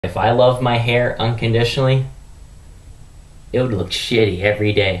If I loved my hair unconditionally, it would look shitty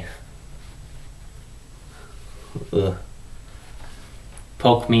every day. Ugh.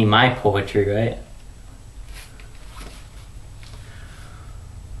 Poke me my poetry, right?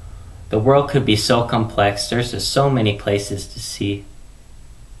 The world could be so complex. There's just so many places to see.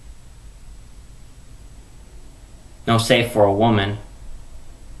 No safe for a woman.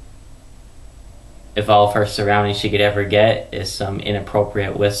 If all of her surroundings she could ever get is some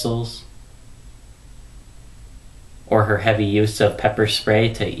inappropriate whistles, or her heavy use of pepper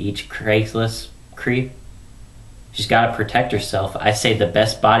spray to each Craigslist creep, she's got to protect herself. I say the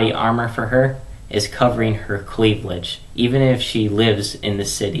best body armor for her is covering her cleavage, even if she lives in the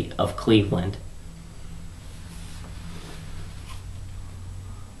city of Cleveland.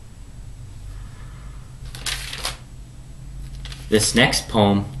 This next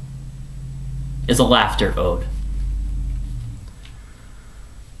poem is a laughter ode.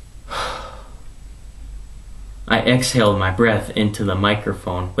 I exhaled my breath into the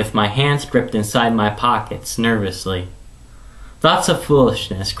microphone, with my hands gripped inside my pockets nervously. Thoughts of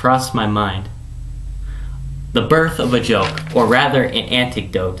foolishness crossed my mind. The birth of a joke, or rather an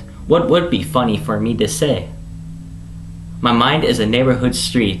anecdote, what would be funny for me to say? My mind is a neighborhood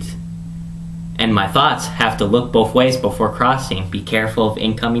street, and my thoughts have to look both ways before crossing. Be careful of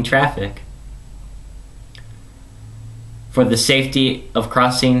incoming traffic. For the safety of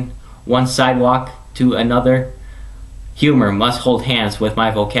crossing one sidewalk to another, humor must hold hands with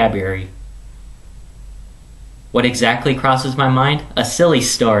my vocabulary. What exactly crosses my mind? A silly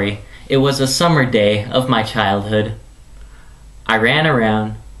story. It was a summer day of my childhood. I ran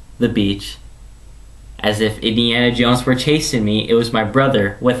around the beach as if Indiana Jones were chasing me. It was my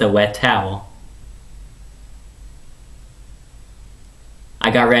brother with a wet towel.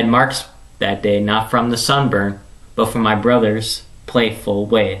 I got red marks that day, not from the sunburn, but from my brother's playful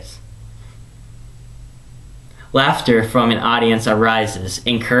ways. Laughter from an audience arises,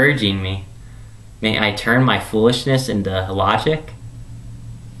 encouraging me. May I turn my foolishness into logic?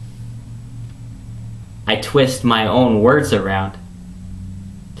 I twist my own words around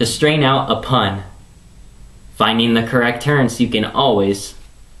to strain out a pun. Finding the correct turns, you can always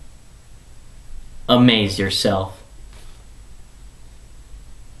amaze yourself.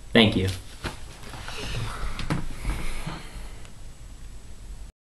 Thank you.